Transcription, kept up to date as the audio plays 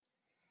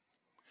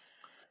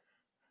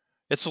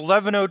It's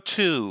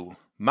 11:02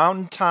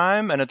 Mountain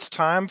Time, and it's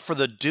time for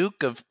the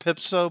Duke of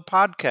Pipso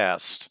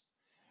podcast.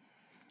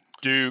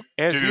 Duke,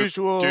 As Duke,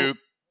 usual,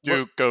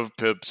 Duke of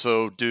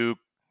Pipso, Duke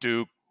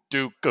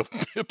of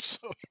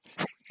Pipso.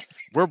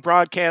 we're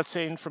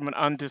broadcasting from an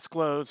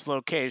undisclosed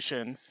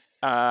location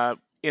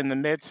in the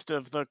midst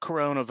of the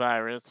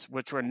coronavirus,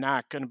 which we're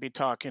not going to be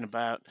talking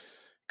about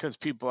because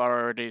people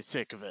are already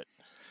sick of it.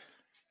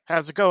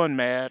 How's it going,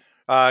 Matt?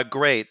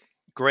 Great.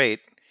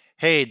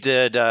 Hey,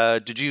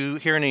 did you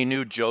hear any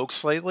new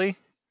jokes lately?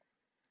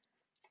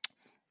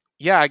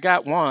 Yeah, I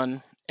got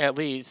one at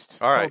least.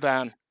 All right.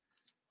 Hold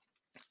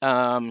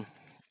on.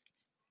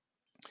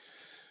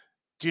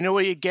 Do you know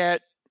what you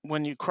get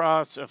when you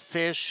cross a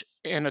fish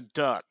and a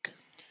duck?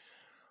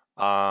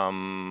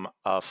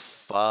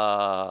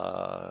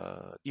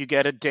 You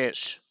get a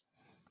dish.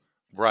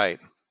 Right.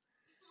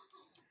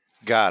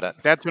 Got it.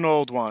 That's an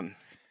old one.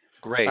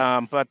 Great.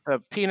 But the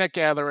peanut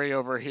gallery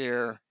over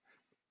here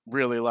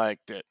really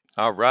liked it.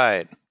 All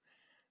right.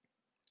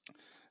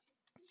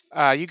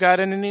 You got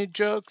any new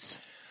jokes?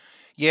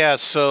 Yeah,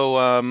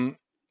 so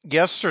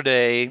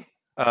yesterday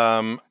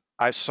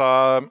I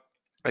saw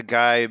a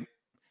guy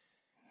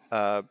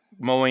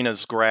mowing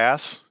his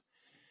grass,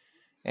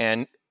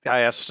 and I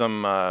asked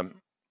him,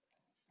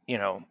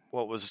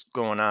 what was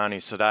going on.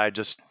 He said, I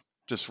just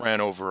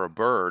ran over a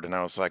bird, and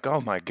I was like, oh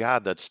my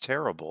God, that's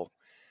terrible.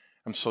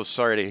 I'm so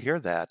sorry to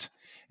hear that.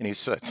 And he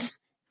said,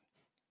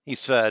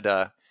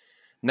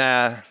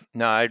 nah,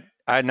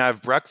 I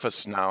have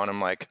breakfast now. And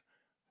I'm like,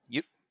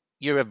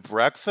 you have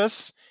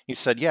breakfast? He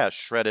said, yeah,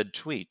 shredded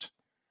tweet.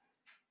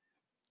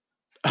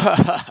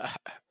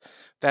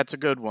 That's a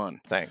good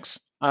one. Thanks.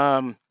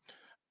 I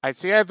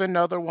see I have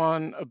another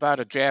one about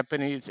a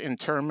Japanese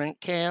internment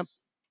camp,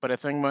 but I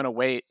think I'm going to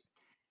wait.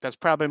 That's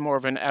probably more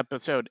of an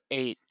episode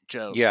 8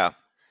 joke. Yeah.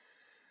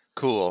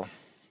 Cool.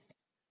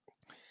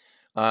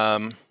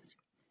 All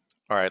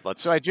right,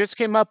 let's... So I just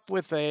came up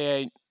with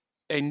a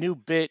new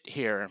bit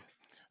here.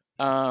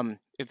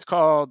 It's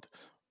called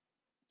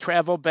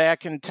Travel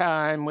Back in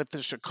Time with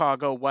the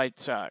Chicago White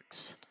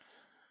Sox.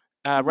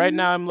 Right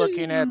now I'm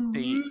looking at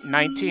the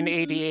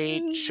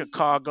 1988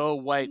 Chicago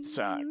White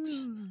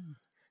Sox.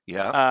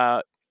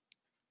 Yeah.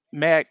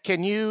 Matt,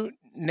 can you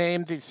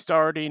name the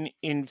starting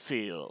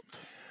infield?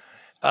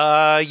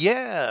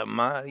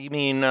 Yeah. You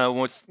mean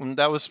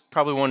that was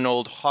probably when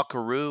old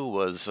Hawkaroo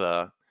was...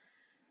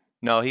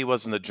 No, he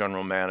wasn't the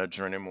general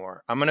manager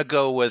anymore. I'm going to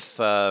go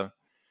with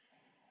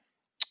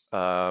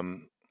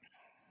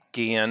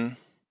Guillen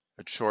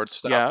at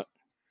shortstop. Yeah.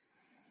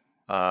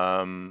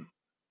 I'm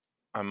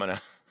going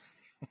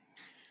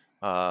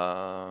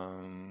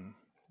to...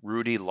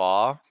 Rudy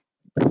Law.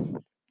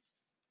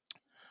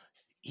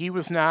 He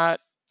was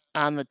not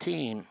on the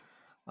team,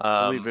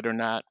 believe it or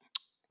not.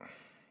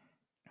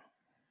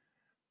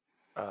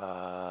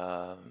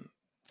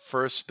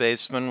 First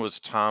baseman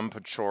was Tom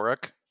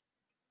Paciorek.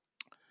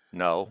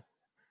 No.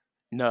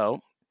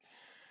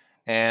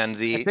 And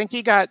I think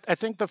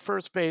the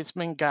first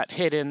baseman got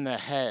hit in the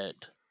head.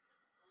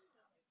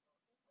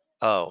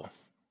 Oh.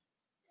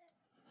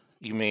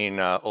 You mean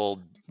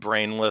old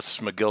brainless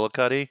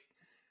McGillicuddy?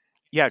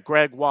 Yeah,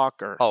 Greg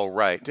Walker. Oh,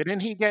 right. Didn't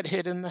he get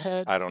hit in the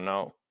head? I don't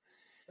know.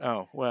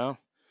 Oh, well.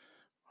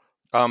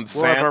 We'll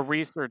have our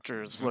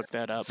researchers look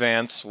that up.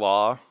 Vance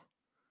Law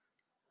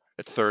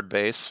at third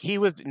base. He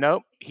was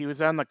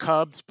on the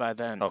Cubs by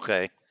then.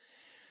 Okay.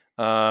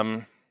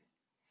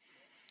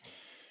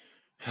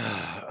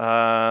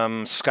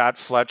 Scott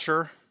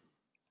Fletcher.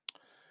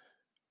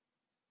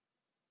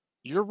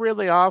 You're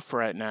really off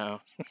right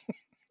now.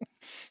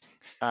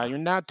 You're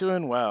not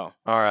doing well.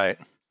 All right.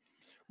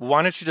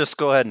 Why don't you just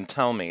go ahead and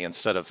tell me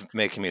instead of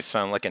making me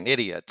sound like an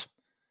idiot?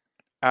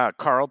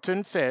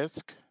 Carlton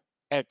Fisk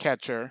at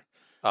catcher.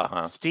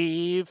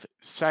 Steve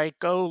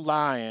Psycho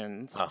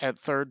Lyons at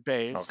third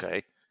base.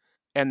 Okay.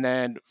 And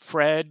then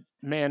Fred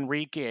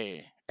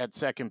Manrique at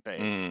second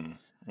base.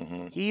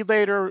 Mm-hmm. He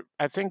later,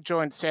 I think,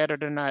 joined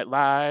Saturday Night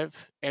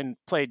Live and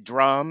played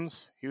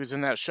drums. He was in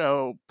that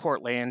show,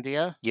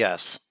 Portlandia.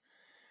 Yes,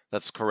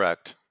 that's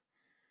correct.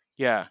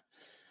 Yeah.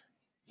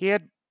 He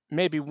had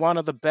maybe one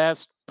of the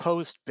best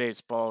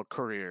post-baseball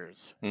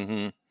careers.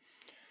 Mm-hmm.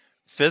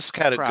 Fisk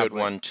had a good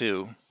one,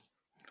 too.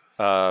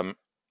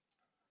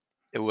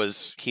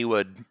 He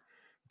would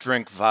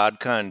drink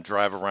vodka and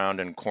drive around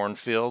in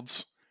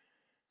cornfields.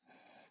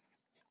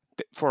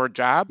 For a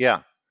job?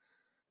 Yeah.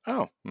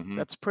 Oh,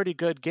 That's a pretty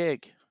good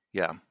gig.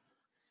 Yeah.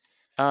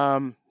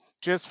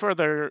 Just for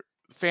the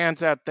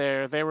fans out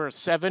there, they were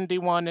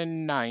 71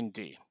 and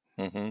 90,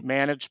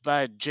 managed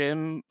by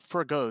Jim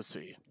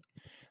Fregosi.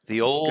 The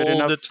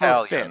old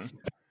Italian.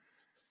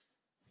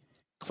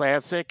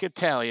 Classic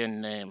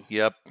Italian name.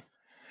 Yep.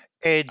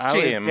 Hey,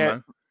 Jim,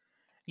 I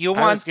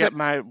get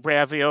my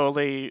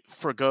ravioli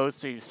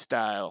Fregosi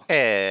style.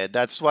 Hey,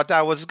 that's what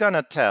I was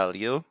gonna tell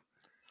you.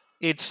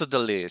 It's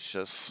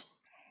delicious.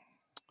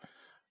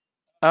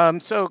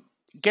 So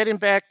getting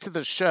back to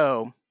the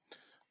show,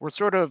 we're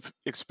sort of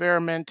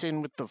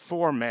experimenting with the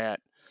format.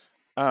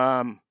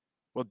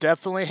 We'll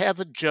definitely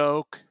have a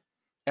joke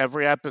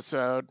every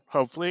episode,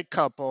 hopefully a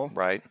couple.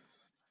 Right.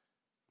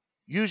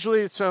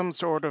 Usually some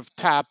sort of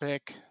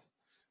topic.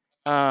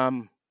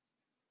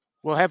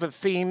 We'll have a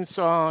theme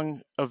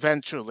song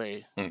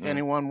eventually. If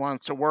anyone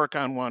wants to work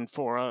on one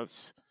for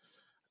us,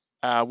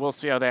 we'll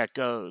see how that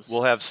goes.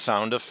 We'll have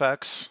sound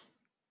effects.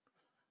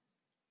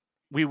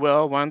 We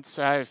will once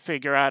I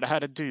figure out how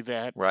to do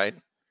that. Right.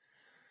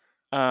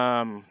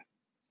 You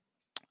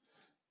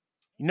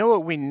know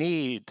what we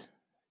need?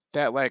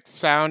 That like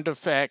sound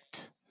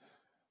effect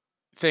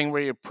thing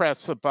where you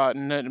press the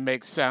button and it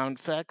makes sound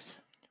effects.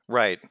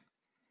 Right.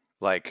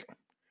 Like.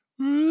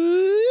 Do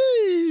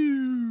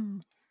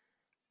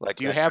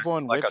you have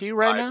one like with a you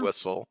right slide now?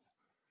 whistle.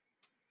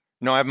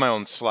 No, I have my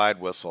own slide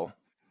whistle.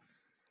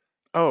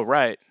 Oh,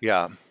 right.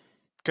 Yeah.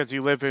 Because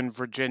you live in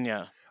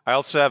Virginia. I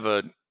also have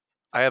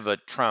a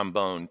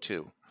trombone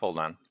too. Hold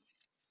on.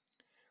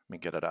 Let me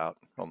get it out.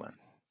 Hold on.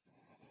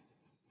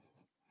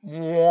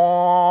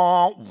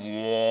 Wah,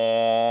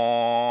 wah.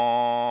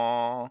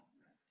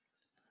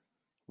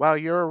 Wow,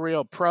 you're a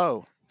real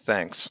pro.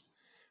 Thanks.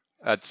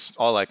 That's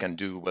all I can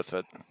do with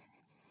it.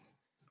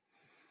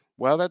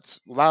 Well, that's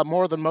a lot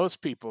more than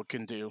most people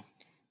can do.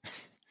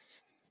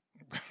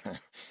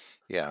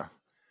 Yeah.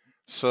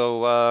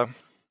 So,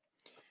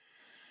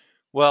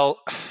 well,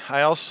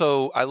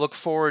 I look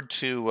forward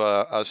to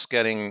us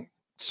getting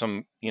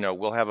some.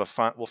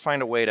 We'll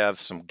find a way to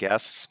have some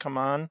guests come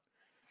on.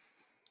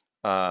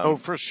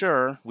 For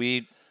sure.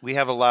 We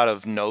have a lot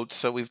of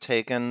notes that we've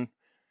taken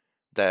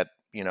that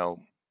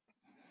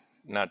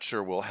not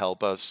sure will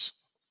help us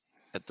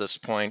at this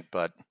point,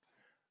 but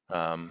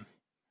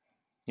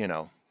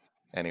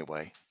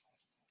anyway.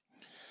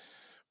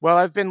 Well,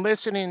 I've been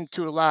listening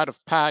to a lot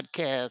of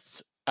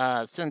podcasts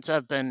since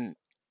I've been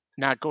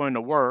not going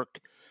to work,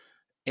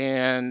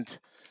 and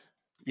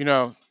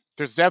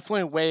there's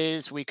definitely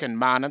ways we can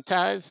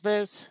monetize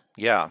this.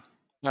 Yeah.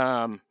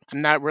 I'm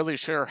not really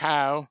sure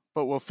how,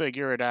 but we'll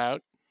figure it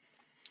out.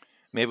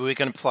 Maybe we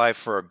can apply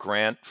for a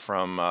grant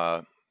from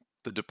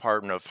the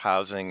Department of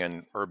Housing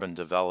and Urban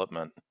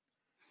Development.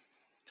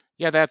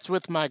 Yeah, that's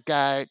with my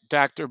guy,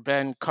 Dr.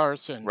 Ben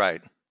Carson.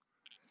 Right.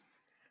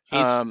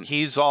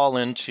 He's all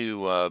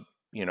into,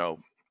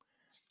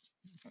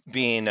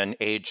 being an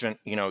agent,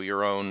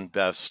 your own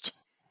best,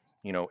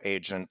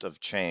 agent of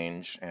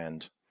change.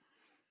 And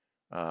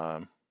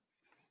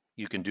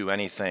you can do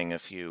anything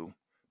if you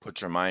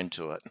put your mind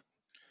to it.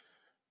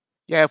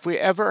 Yeah, if we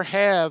ever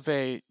have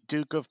a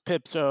Duke of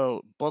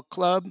Pipso book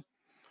club,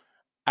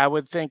 I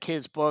would think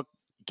his book,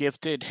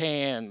 Gifted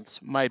Hands,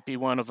 might be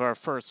one of our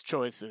first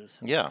choices.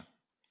 Yeah,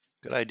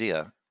 good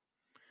idea.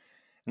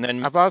 And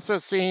then I've also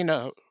seen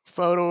a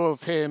photo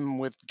of him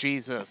with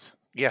Jesus.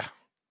 Yeah,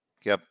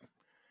 yep.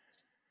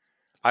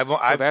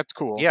 So that's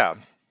cool. Yeah,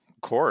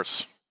 of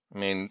course. I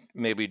mean,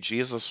 maybe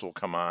Jesus will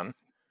come on.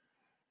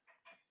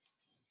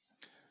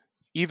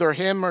 Either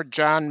him or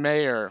John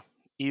Mayer,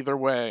 either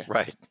way.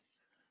 Right.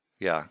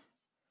 Yeah.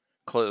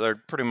 They're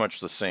pretty much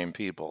the same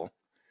people.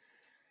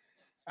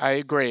 I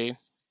agree.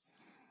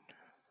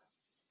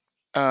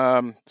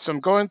 So I'm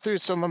going through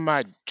some of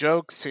my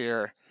jokes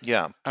here.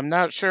 Yeah. I'm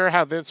not sure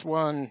how this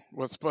one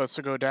was supposed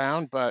to go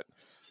down, but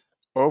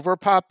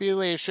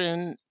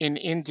overpopulation in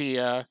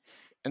India,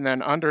 and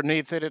then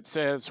underneath it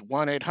says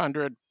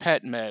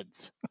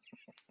 1-800-PET-MEDS.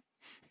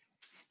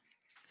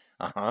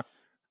 Uh-huh.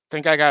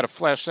 Think I got to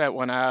flesh that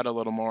one out a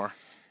little more.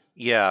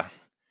 Yeah.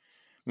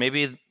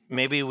 Maybe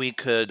we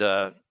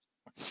could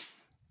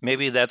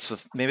maybe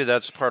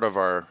that's part of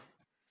our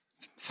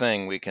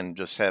thing. We can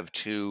just have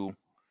two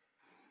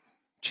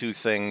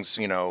things,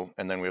 and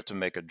then we have to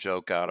make a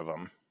joke out of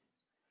them.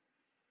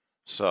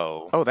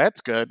 So. Oh,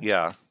 that's good.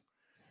 Yeah.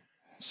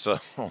 So,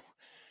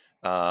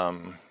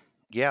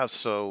 yeah.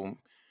 So,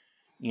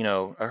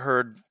 I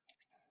heard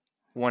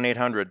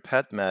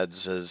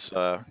 1-800-PET-MEDS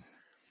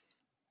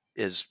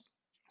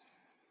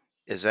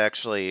is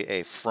actually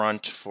a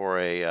front for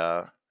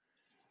a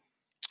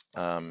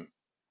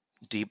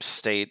deep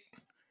state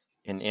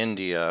in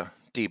India,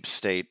 deep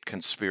state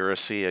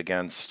conspiracy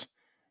against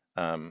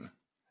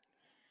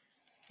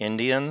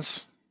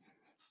Indians.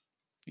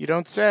 You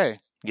don't say.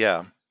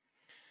 Yeah.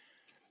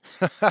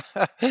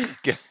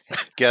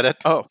 Get it?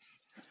 Oh.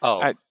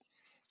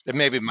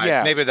 Maybe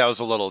that was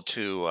a little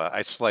too.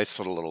 I sliced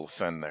it a little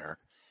thin there.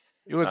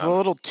 It was a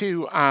little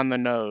too on the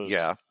nose.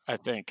 Yeah, I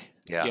think.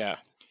 Yeah.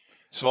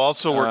 So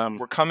also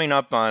we're coming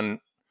up on.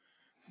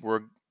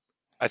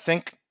 I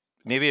think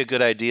maybe a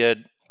good idea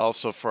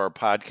also for our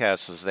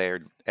podcast is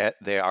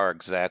they are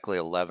exactly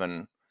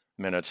 11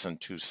 minutes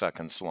and 2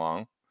 seconds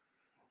long.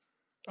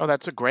 Oh,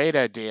 that's a great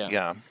idea.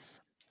 Yeah.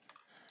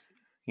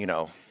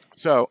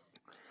 So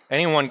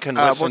anyone can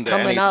listen to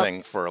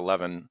anything for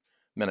 11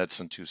 minutes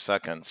and 2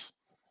 seconds.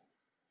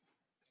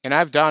 And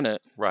I've done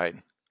it. Right.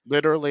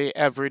 Literally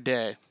every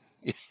day.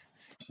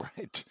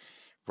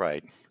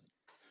 Right.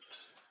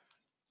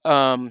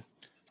 So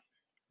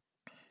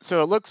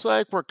it looks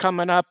like we're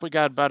coming up. We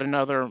got about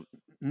another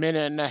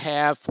minute and a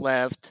half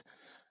left.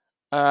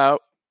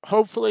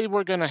 Hopefully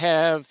we're going to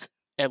have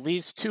at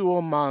least 2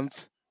 a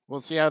month.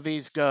 We'll see how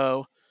these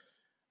go.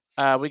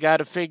 We got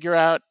to figure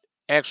out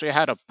actually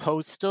how to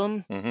post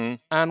them Mm-hmm.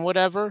 on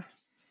whatever.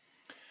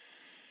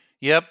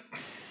 Yep.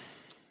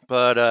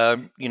 But,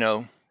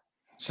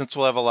 since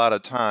we'll have a lot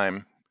of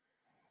time,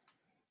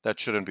 that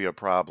shouldn't be a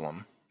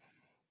problem.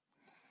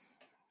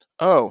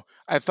 Oh,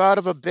 I thought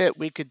of a bit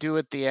we could do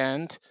at the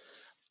end.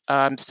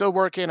 I'm still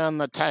working on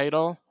the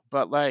title,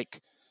 but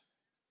like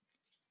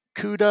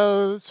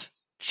kudos,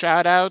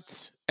 shout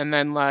outs, and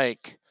then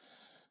like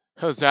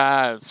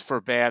huzzahs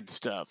for bad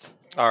stuff.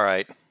 All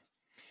right.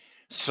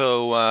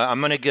 So I'm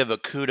going to give a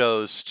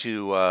kudos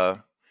to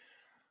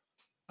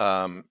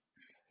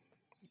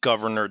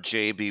Governor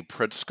J.B.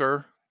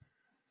 Pritzker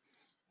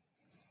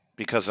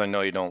because I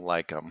know you don't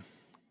like him.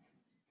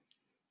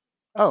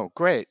 Oh,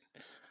 great.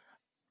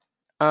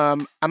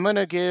 I'm going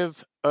to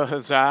give a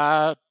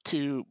huzzah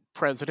to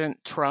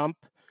President Trump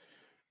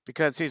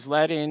because he's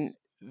letting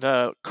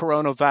the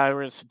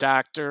coronavirus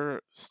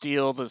doctor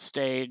steal the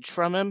stage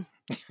from him.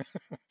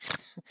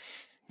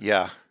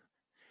 Yeah.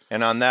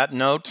 And on that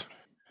note,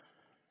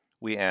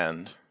 we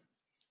end.